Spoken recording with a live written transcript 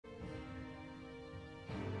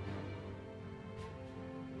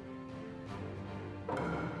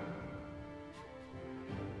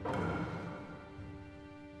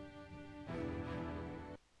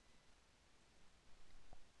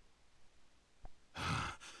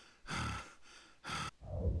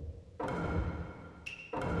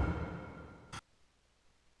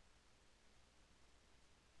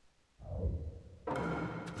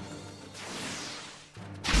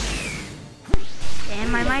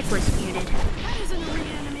mic was muted. That isn't a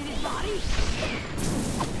reanimated body.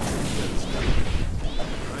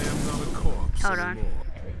 I am not a corpse Hold on. anymore.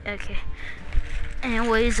 Okay.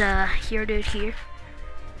 Anyways, here, dude, here.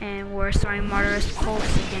 And we're starting Martyr's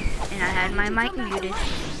Pulse again. And I had my mic muted. Well,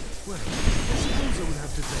 I suppose I would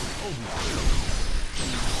have to thank Obi.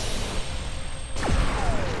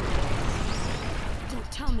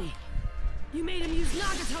 Don't tell me. You made him use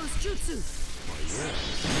Nagato's jutsu. Why,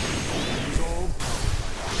 yes. It was all powered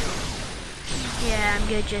by Yeah, I'm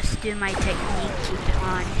gonna just do my technique. Keep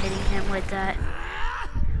on hitting him with that.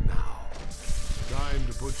 now. Time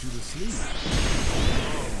to put you to sleep.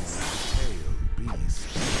 Long-tailed beast.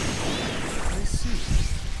 I see.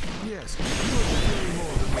 Yes, you are definitely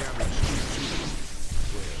more than the average street shooter.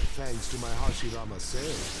 Well, thanks to my Hashirama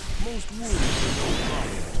sale, most wounds are no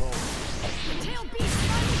problem at all. The tail beast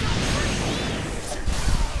finally got free.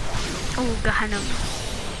 Oh, got him.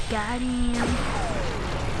 Got him.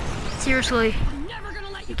 Seriously, I'm never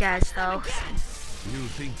gonna let you you guys catch them though. again. You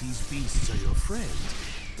think these beasts are your friend?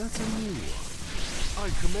 That's a new one. I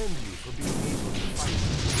commend you for being able to fight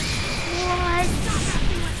them. What? Stop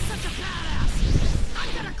acting like such a badass.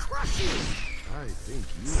 I'm gonna crush you. I think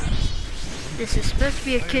you... This is supposed to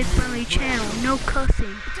be a kid-friendly channel. No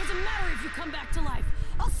cussing. It doesn't matter if you come back to life.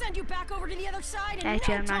 I'll send you back over to the other side in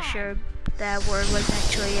Actually, no I'm not time. sure that word was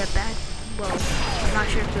actually a bad. Well, I'm not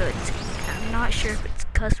sure if it's. I'm not sure if it's a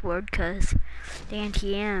cuss word because Dan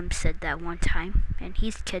TM said that one time, and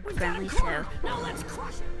he's kid-friendly, so Now let's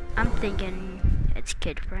crush it. I'm thinking it's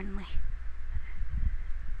kid-friendly.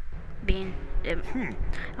 Being, I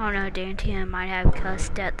don't know, Dan TM might have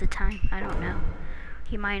cussed at the time. I don't know.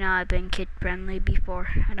 He might not have been kid-friendly before.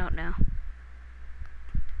 I don't know.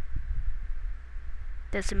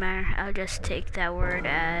 Doesn't matter. I'll just take that word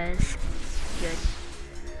as good.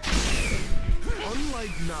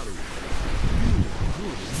 Unlike Naruto, you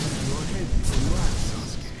are good at your head to laugh,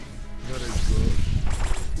 Sasuke. That is good.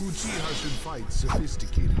 Uchiha should fight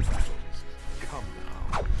sophisticated battles. Come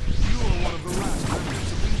now. You are one of the last members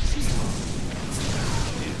of Uchiha.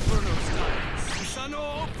 Inferno style.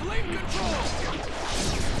 Susanoo flame control!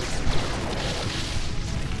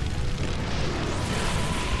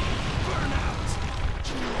 Burn out!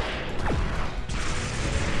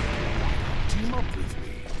 Team up with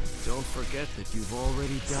me. Don't forget that you've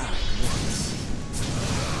already died once.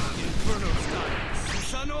 Inferno style.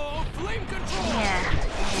 Susanoo flame control! Yeah,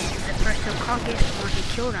 and the first Hokage before he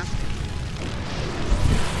killed him.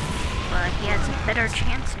 But he has a better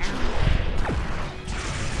chance now.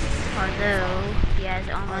 Although he has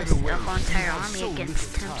almost a whole entire army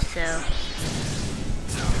against him, so.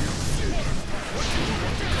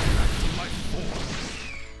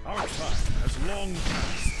 Our time has long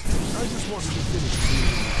passed. I just wanted to finish the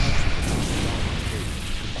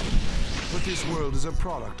but this world is a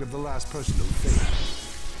product of the last person who failed.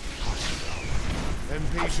 And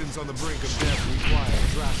patience on the brink of death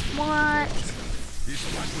requires drastic. What? Is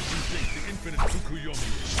that what you think the infinite Tsukuyomi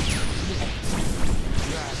is?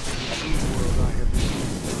 That's the true world I have been.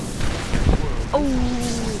 Oh!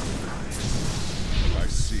 I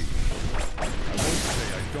see. I won't say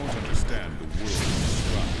I don't understand the world you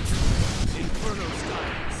describe. Inferno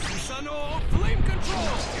style. Susanoo flame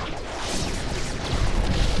control!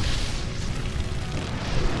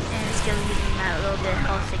 And it's gonna give him that little bit of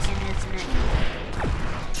health again, isn't it?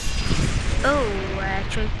 Oh, I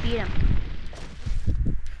actually beat him.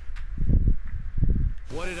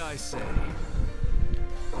 What did I say?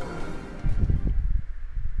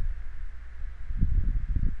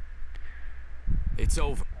 It's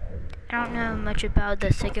over. I don't know much about the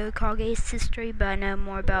Seigo Kage's history, but I know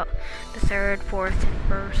more about the 3rd, 4th, and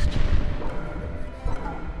 1st.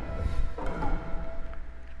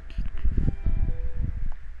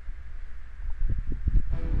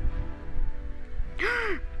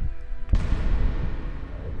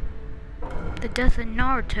 The death of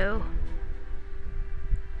Naruto.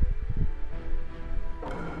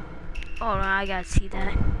 Hold on, I gotta see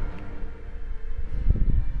that.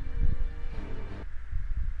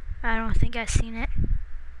 I don't think I've seen it.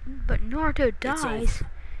 But Naruto dies.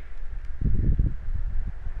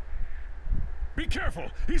 Be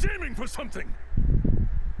careful! He's aiming for something!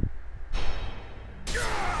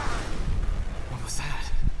 What was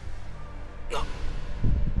that?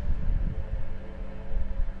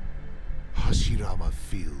 Hashirama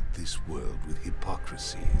filled this world with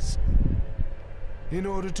hypocrisies. In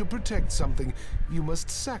order to protect something, you must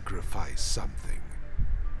sacrifice something.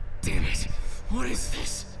 Damn it! What is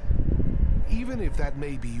this? Even if that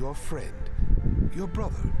may be your friend, your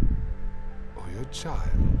brother, or your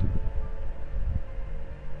child.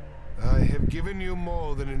 I have given you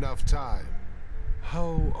more than enough time.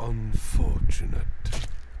 How How unfortunate.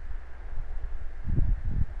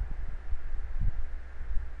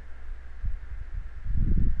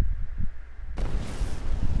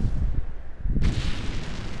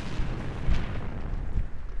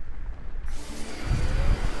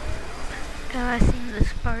 Oh, I've seen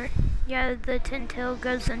this part. Yeah, the Tin Tail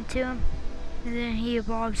goes into him, and then he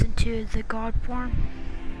evolves into the god form.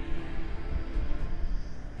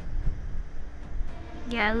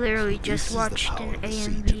 Yeah, I literally just watched an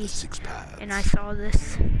AMV, and I saw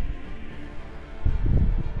this.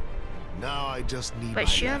 Now I just need But my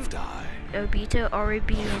shouldn't left eye. Obito already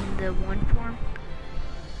be in the one form?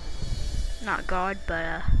 Not god,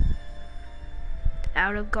 but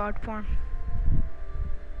out of god form.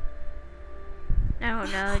 I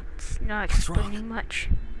don't know, it's not explaining much.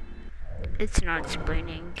 It's not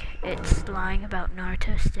explaining, it's lying about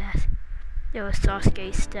Naruto's death. It was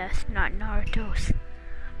Sasuke's death, not Naruto's.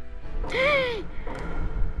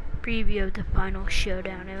 Preview of the final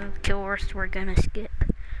showdown, and of course we're gonna skip.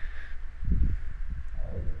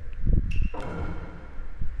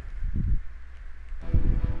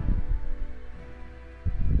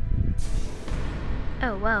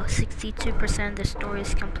 Oh well, 62% of the story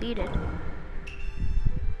is completed.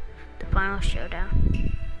 The final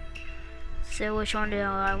showdown. So which one do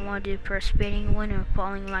I want to do first? Fading Wind or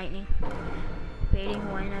Falling Lightning?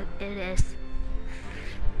 Fading Wind it is.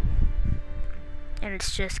 And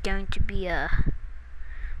it's just going to be a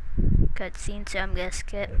cutscene, so I'm gonna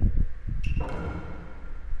skip.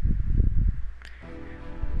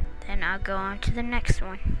 Then I'll go on to the next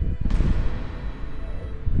one.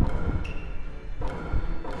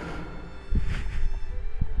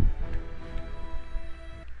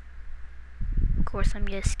 Of course, I'm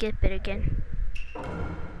gonna skip it again.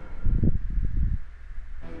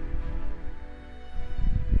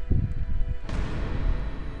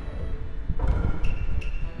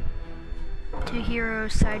 Two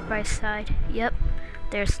heroes side by side. Yep,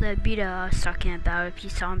 there's the Obito I was talking about if you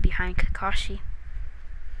saw him behind Kakashi.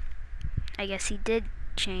 I guess he did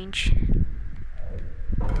change.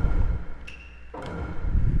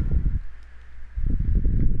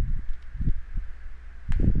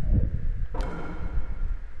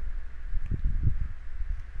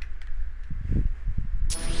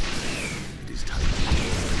 It is time to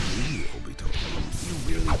you, Obito. You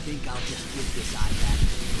really think I'll just give this eye back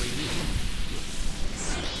for free?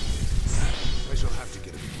 I shall have to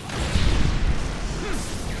get a bit right.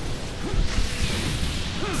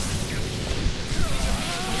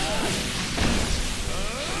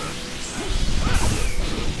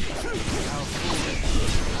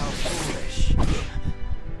 How foolish.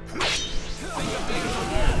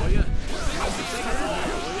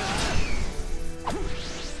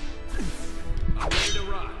 I'm ready to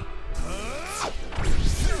rock.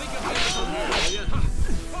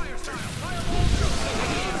 Fire style,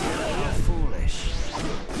 How foolish.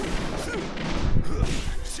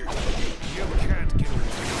 You can't get away.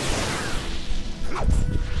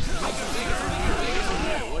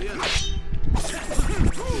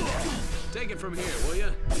 Take it from here, will ya?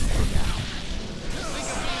 Take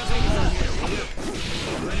it from here, will ya?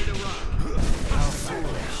 Ready to rock. How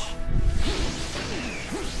foolish.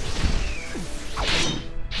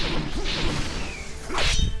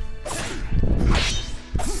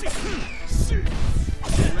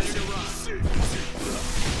 Ready to rock.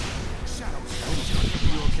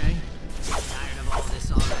 You okay? Tired of all this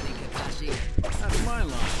already, Kakashi? That's my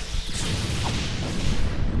line.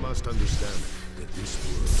 You must understand that this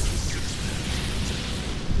world is six paths.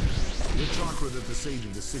 The chakra that the Sage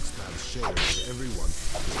of the Six Paths shares with everyone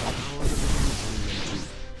is the power that enables them to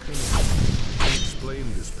connect. He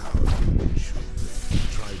explained this power to Ninshu. He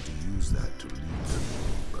tried to use that to lead them,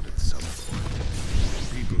 but at some point,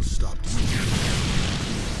 people stopped using it.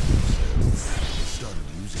 They started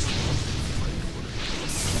using it to fight one another.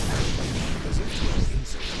 As if to an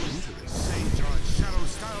insult into the Sage Art Shadow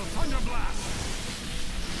Style Thunder Blast!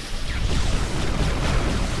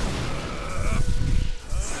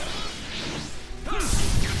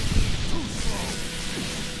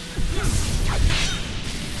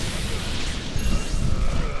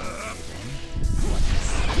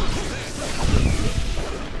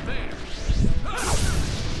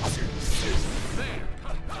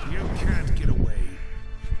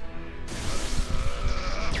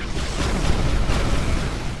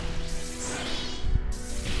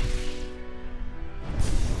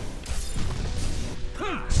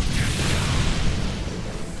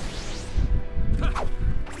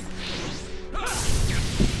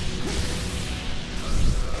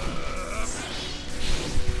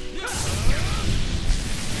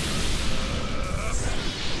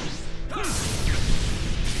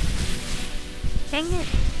 Dang it.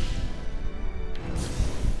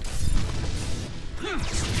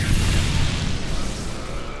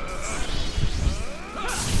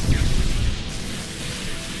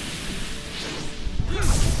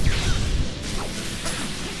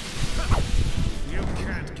 You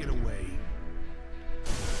can't get away.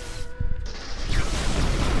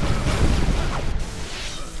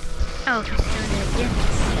 Oh, he's doing it again.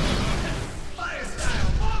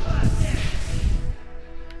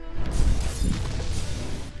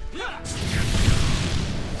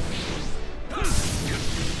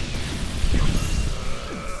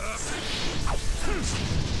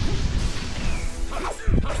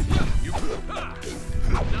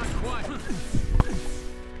 Not quite.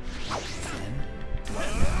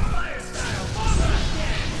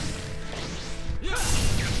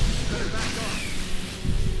 Better back off.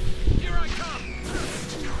 Here I come.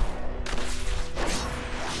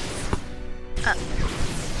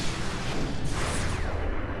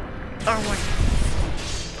 R1.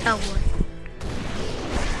 L1.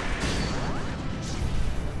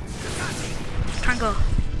 Triangle.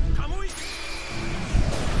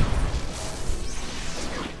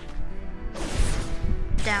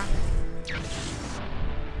 Down.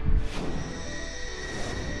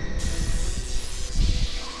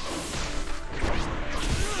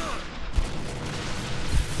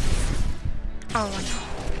 R1.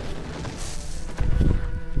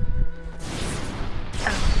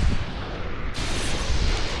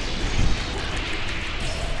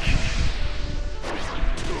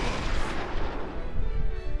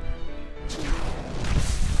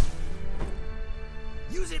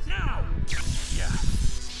 Use it now. Yeah.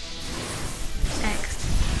 X.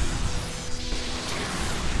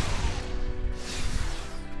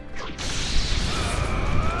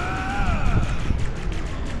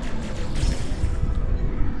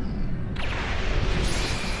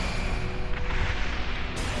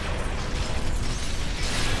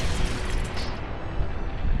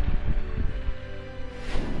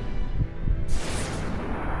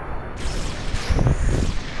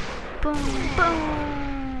 Boom,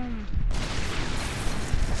 boom.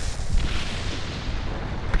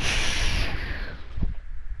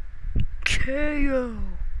 KO.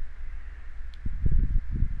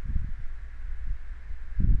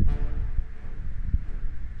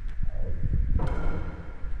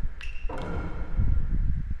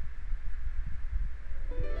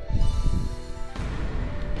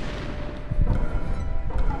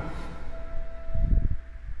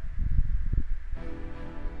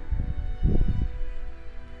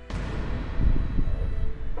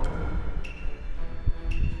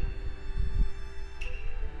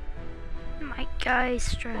 My guy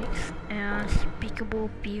strikes and unspeakable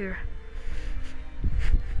beer.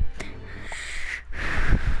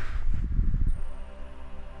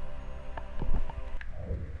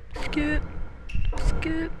 Skip,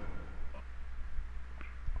 skip.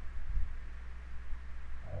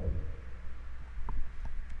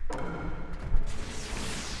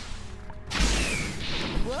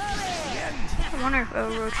 I wonder if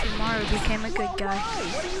Orochimaru became a good guy. Whoa,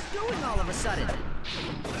 what are you doing all of a sudden?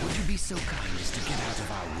 Would you be so kind as to get out of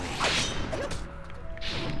our way?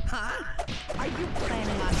 Huh? Are you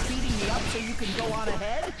planning on beating me up so you can go on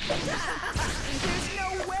ahead? There's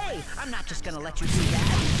no way! I'm not just gonna let you do that.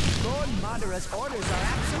 Lord Madara's orders are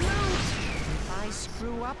absolute. If I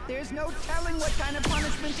screw up, there's no telling what kind of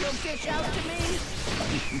punishment he'll dish out to me.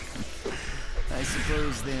 I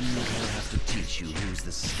suppose then I'll have to teach you who's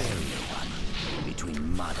the scarier one between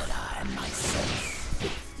Madara and myself.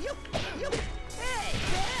 You! Hey!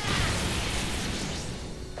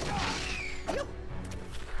 You!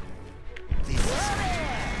 This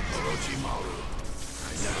Orochimaru.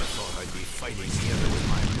 I never thought I'd be fighting together with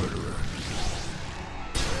my murderer.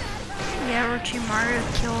 Yeah, Orochimaru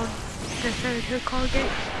killed the third Hokage.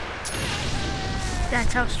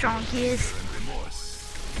 That's how strong he is. Remorse.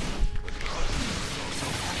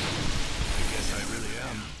 I guess I really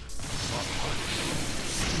am soft-hearted.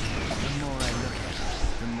 The more I look at it,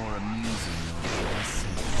 the more amusing I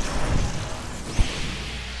see.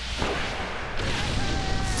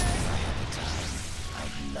 If I had the time,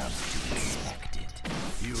 I'd love to inspect it.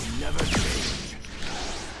 You never change.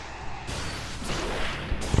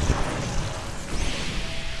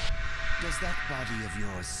 Does that body of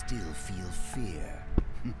yours still feel fear?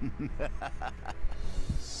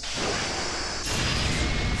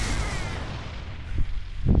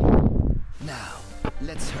 Now,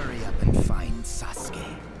 let's hurry up and find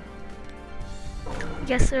Sasuke.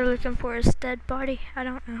 Guess they're looking for his dead body. I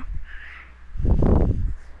don't know.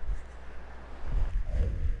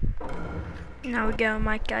 Now we go,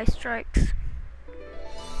 my guy strikes.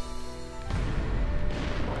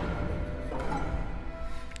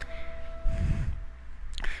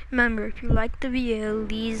 Remember, if you like the video,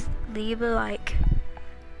 leave a like.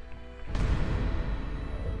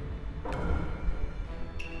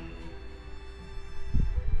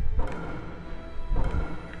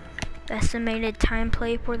 The estimated time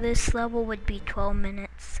play for this level would be 12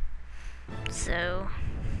 minutes. So,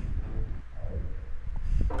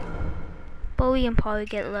 but we can probably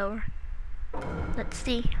get lower. Let's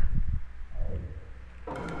see.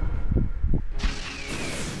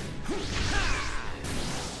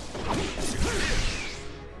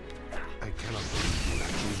 I cannot believe you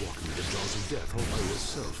actually walk into the jaws of death all by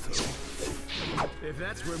yourself, though. If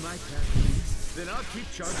that's where my path leads, then I'll keep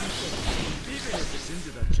charging forward, even if it's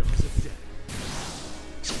into the jaws of death.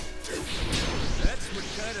 That's what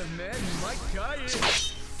kind of man my guy is.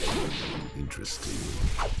 Interesting.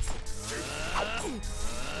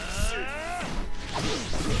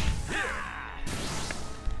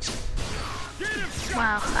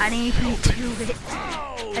 Wow, I didn't even do it.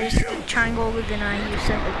 I just did triangle, then I used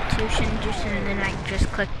substitution, and then I just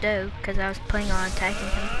clicked O because I was planning on attacking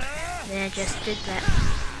him. Then I just did that.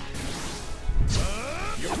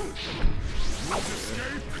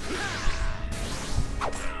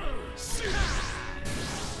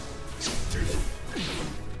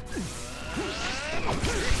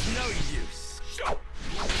 It's no use.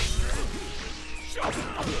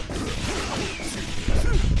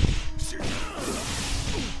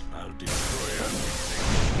 I'll destroy everything.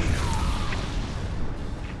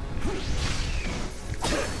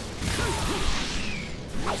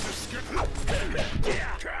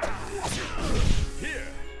 Here.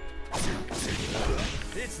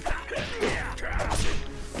 It's I'll destroy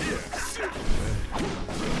everything.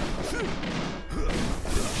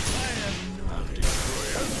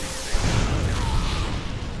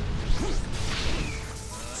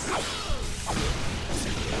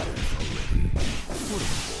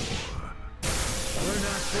 we're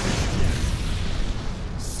not finished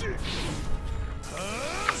yet. I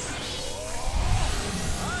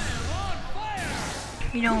am on fire.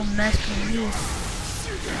 You don't mess with me.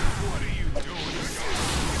 What are you doing?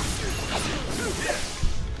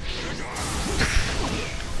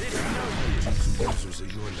 Users of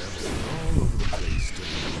your level all over the place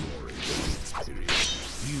during the Warring Shades period.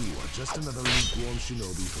 You are just another lukewarm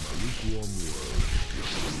shinobi from a lukewarm world. Your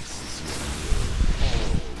place is your world. All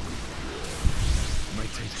lukewarm. My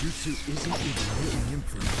taijutsu isn't even making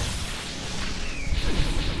information.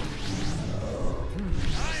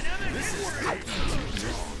 This is taking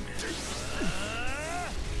too long.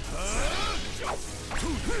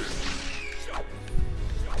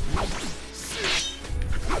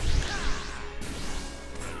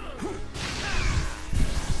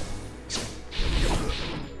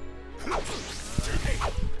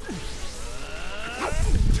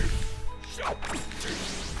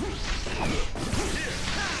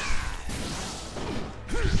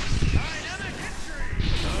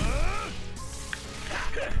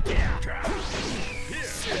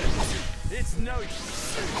 It's no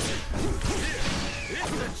use. It's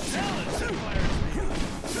the challenge that fires me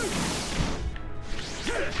up.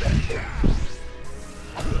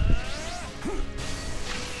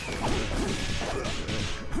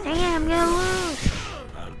 Dang, I'm gonna lose.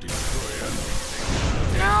 I'll destroy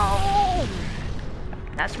everything. No!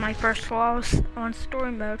 That's my first loss on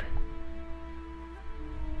story mode.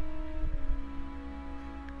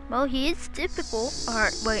 Well, he is difficult.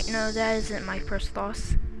 Alright, wait, no, that isn't my first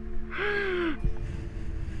loss.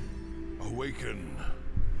 Awaken.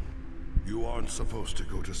 You aren't supposed to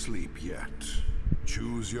go to sleep yet.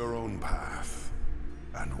 Choose your own path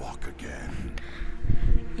and walk again.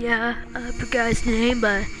 Yeah, I forgot his name,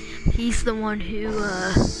 but he's the one who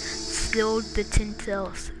stole the 10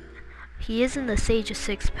 cells. He is in the Sage of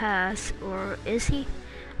Six Paths, or is he?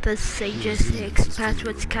 The Sage of Six Paths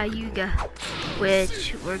with Cayuga,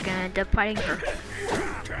 which we're gonna end up fighting her.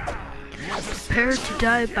 Prepare to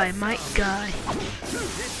die by Might Guy.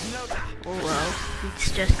 Oh well,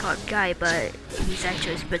 he's just called Guy, but he's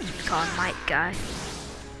actually supposed to be called Might Guy.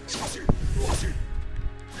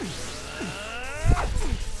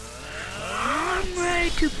 I'm ready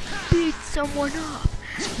to beat someone up,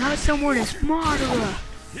 not someone as smarter.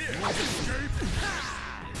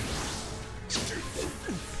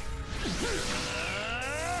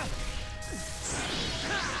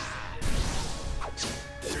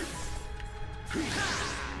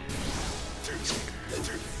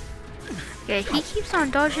 Yeah, he keeps on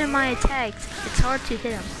dodging my attacks. It's hard to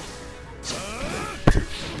hit him.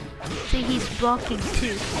 See, he's blocking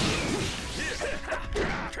too.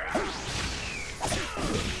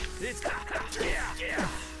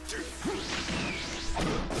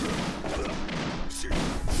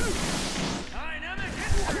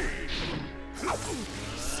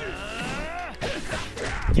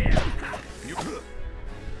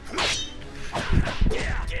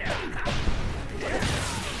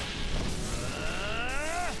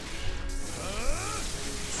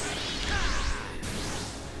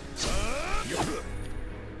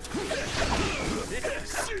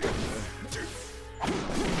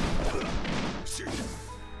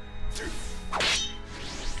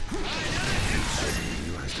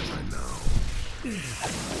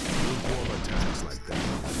 Lukewarm attacks like that.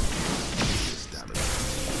 Stamina.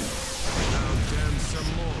 Now dance some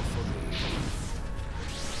more for me.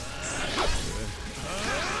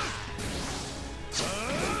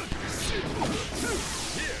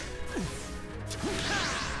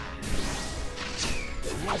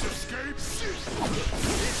 Want to escape? It's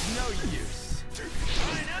no use.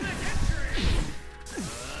 Dynamic entry!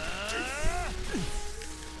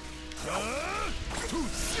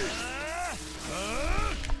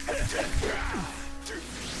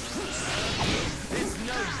 It's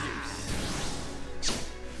no use.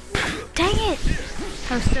 Dang it!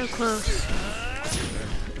 I was so close.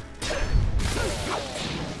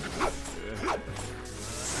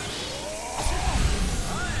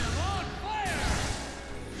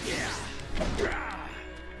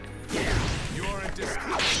 You are in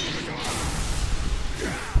disgrace.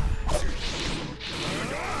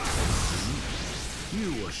 You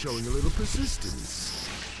are showing a little persistence.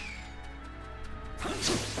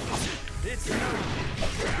 It's no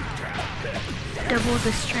Double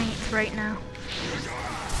the strength right now.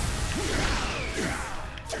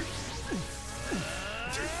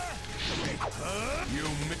 You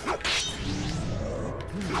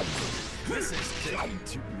This is taking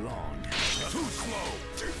too long. too slow.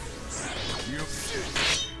 You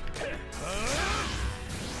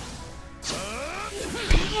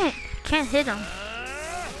Dang it! Can't hit him.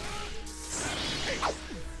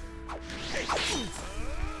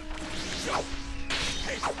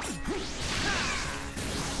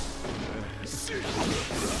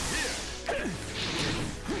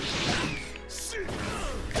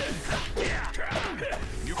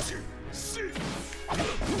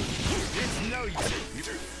 It's no use.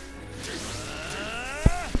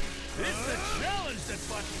 It's the challenge that's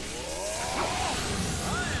what.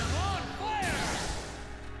 I am on fire.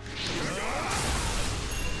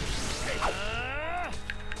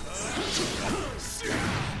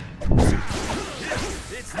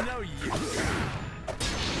 It's no use.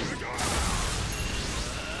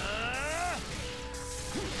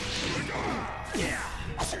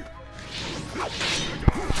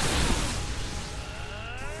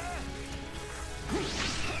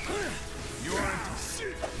 You are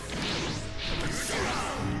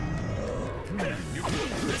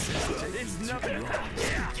it's nothing.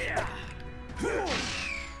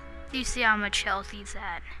 You see how much health he's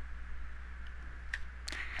at.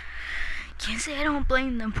 Can't say I don't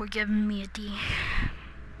blame them for giving me a D.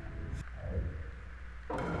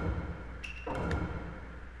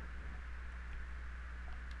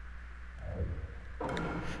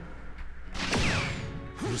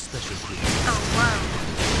 Your special creature. Oh wow.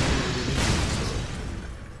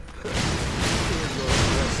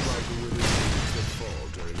 That's like the wither seeds that fall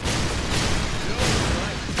during the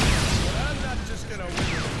But I'm not just gonna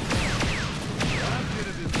win. I'm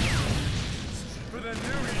gonna do for the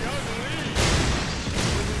new young league.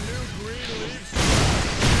 For the new green leaves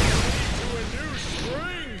to a new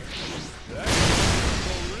spring. That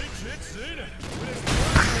will reach its zenith when it's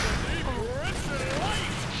born with a deep crimson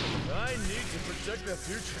light. I need to protect the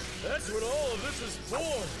future. That's what all of this is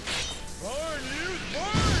for. Burn, youth,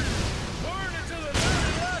 burn! Burn until the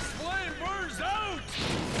very last flame burns out!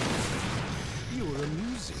 You are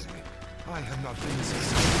amusing. I have not been this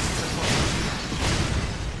excited.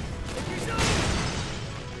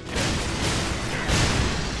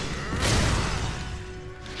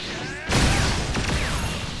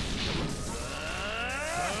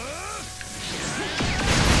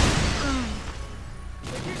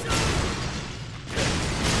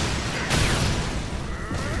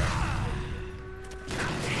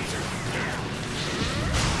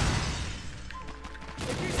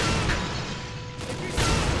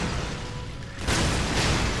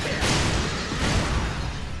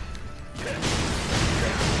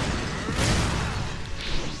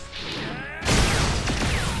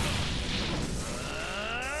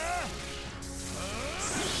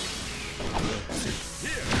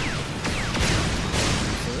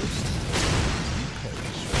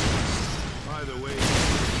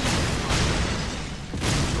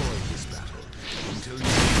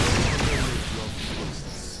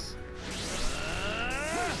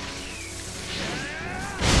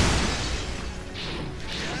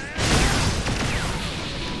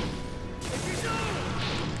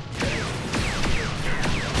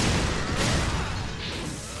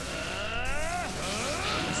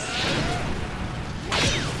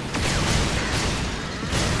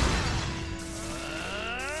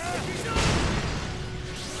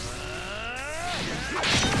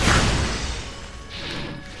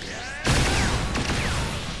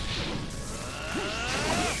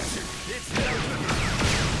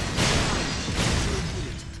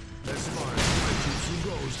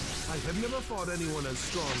 fought anyone as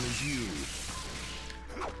strong as you.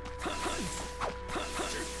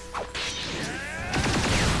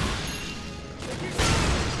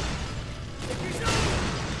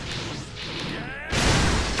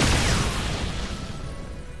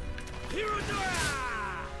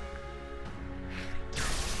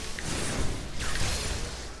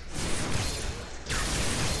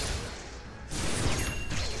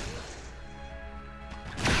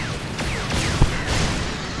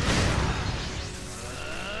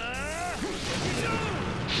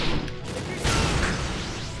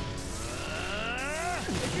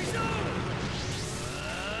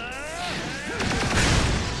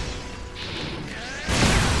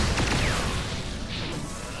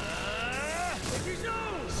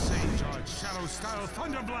 Style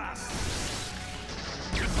Thunder Blast!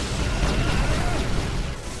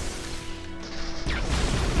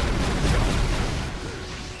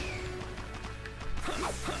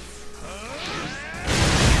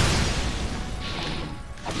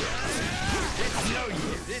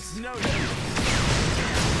 It's no use.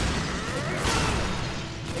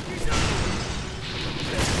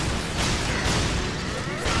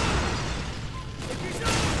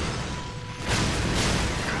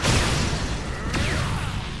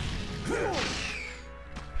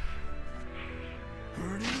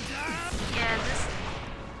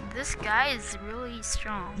 This guy is really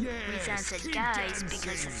strong. Yes, The reason I said keep guy is dancing.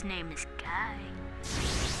 because his name is Guy.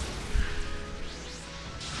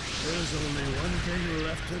 There's only one thing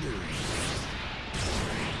left to do.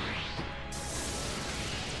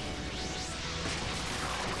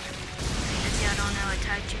 If y'all don't know what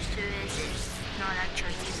taijutsu is, it's not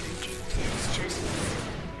actually using jutsu, it's just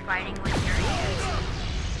fighting with your hands.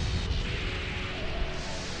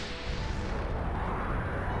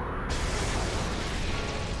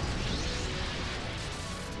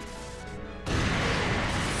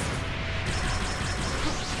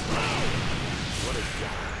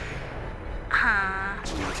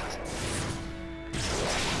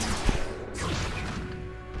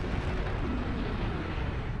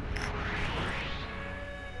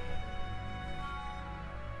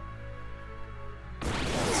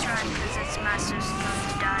 He's trying because its master's going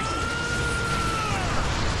to die.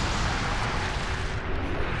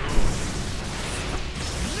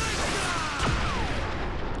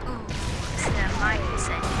 Ooh, instead of Mike, he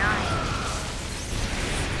said 9.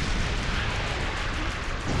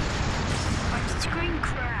 My screen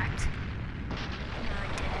cracked. No,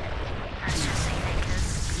 it didn't. I was just saying it because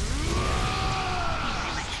he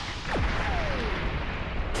mentioned it.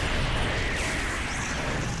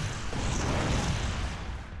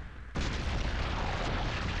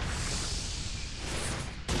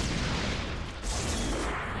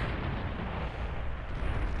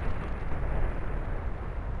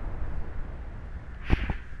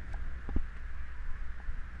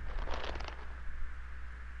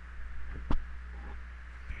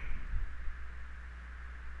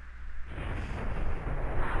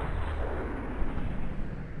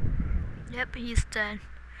 Yep, he's dead.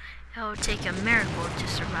 It will take a miracle to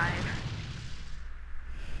survive.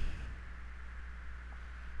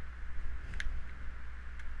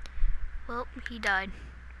 Well, he died.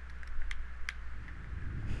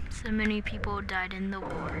 So many people died in the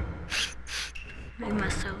war. We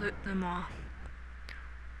must salute them all.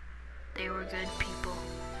 They were good people.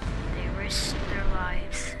 They risked their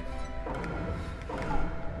lives.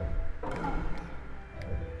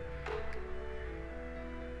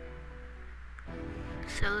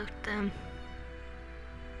 Salute them.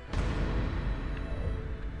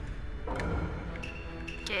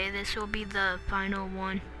 Okay, this will be the final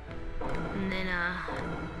one. And then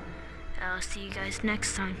I'll see you guys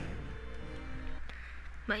next time.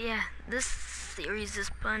 But yeah, this series is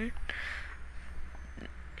fun.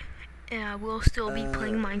 And I will still be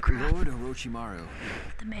playing Minecraft. Lord Orochimaru.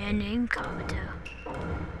 The man named Kabuto.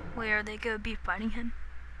 Where are they gonna be fighting him?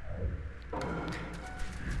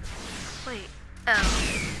 Wait.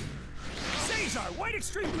 Oh. Caesar, white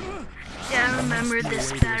extreme. Yeah, I remember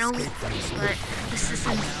this battle, but this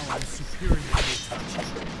isn't. Now I'm superior to your touch.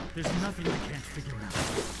 There's nothing I can't figure out.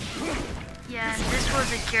 Yeah, this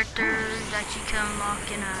was a character that you can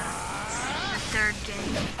unlock in the third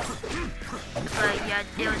game. But yeah,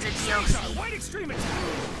 it was a DLC White extreme attack.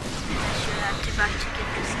 that you have to buy to get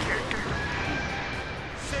this character.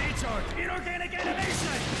 Caesar, inorganic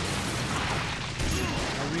animation.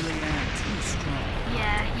 I really am too strong.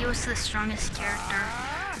 Yeah, he was the strongest character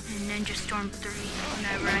in Ninja Storm 3.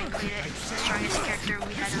 Whenever I played it, it's the strongest character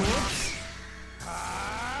we had unlocked.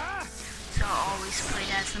 So I always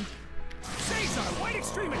played as him. Caesar, white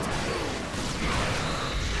extreme attack.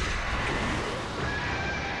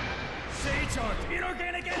 Sage Art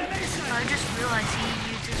Inorganic Animation! I just realized he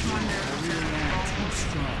uses one of those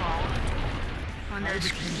balls. One of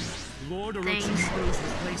those Lord things. Orochimaru's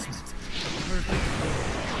replacement. Perfect.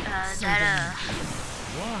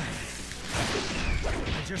 Why?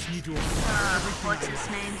 I just need to What's his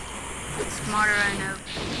name? Madara and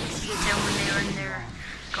Vegeta, when they were in their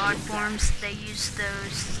god forms, they used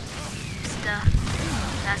those stuff.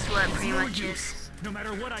 That's what it pretty much is. No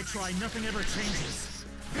matter what I try, nothing ever changes.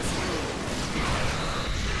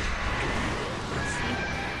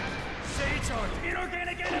 Sage Art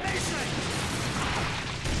Inorganic Animation!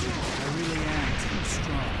 I really am too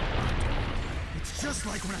strong. It's just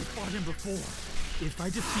like when I fought him before. If I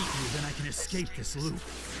defeat you, then I can escape this loop.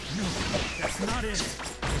 No, that's not it.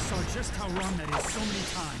 I saw just how wrong that is so many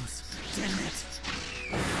times. Damn it.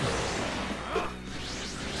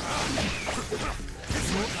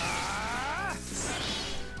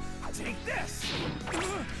 Take this!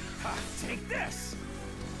 Take this!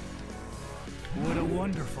 What a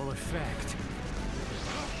wonderful effect.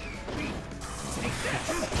 Take this!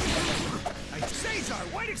 Sage Art,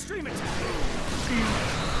 White Extreme Attack!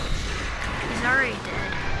 He's already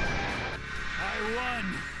dead. I won!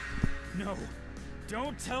 No,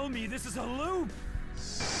 don't tell me this is a loop!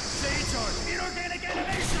 Sage Art, Inorganic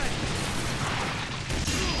Animation!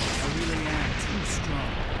 I really am too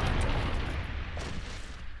strong.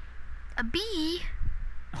 A bee?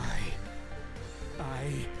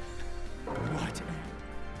 What?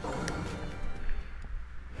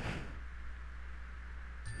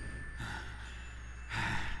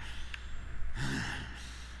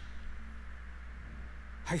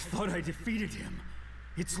 I thought I defeated him.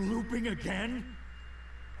 It's looping again?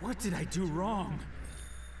 What did I do wrong?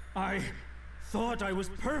 I thought I was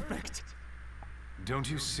perfect. Don't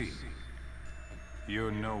you see?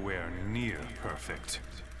 You're nowhere near perfect.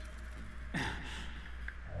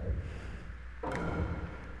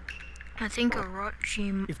 I think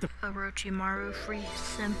Orochimaru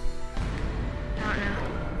frees him. I don't know.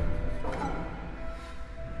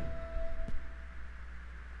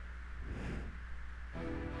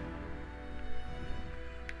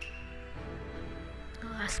 The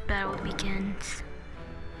last battle begins.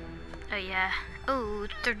 Oh yeah. Oh,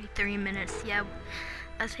 33 minutes. Yeah.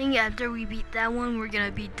 I think after we beat that one, we're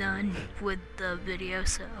gonna be done with the video.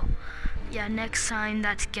 So, yeah, next time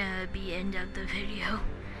that's gonna be end of the video.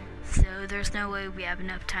 So there's no way we have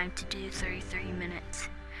enough time to do 33 minutes.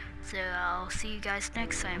 So I'll see you guys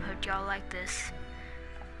next time. Hope y'all like this.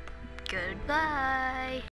 Goodbye.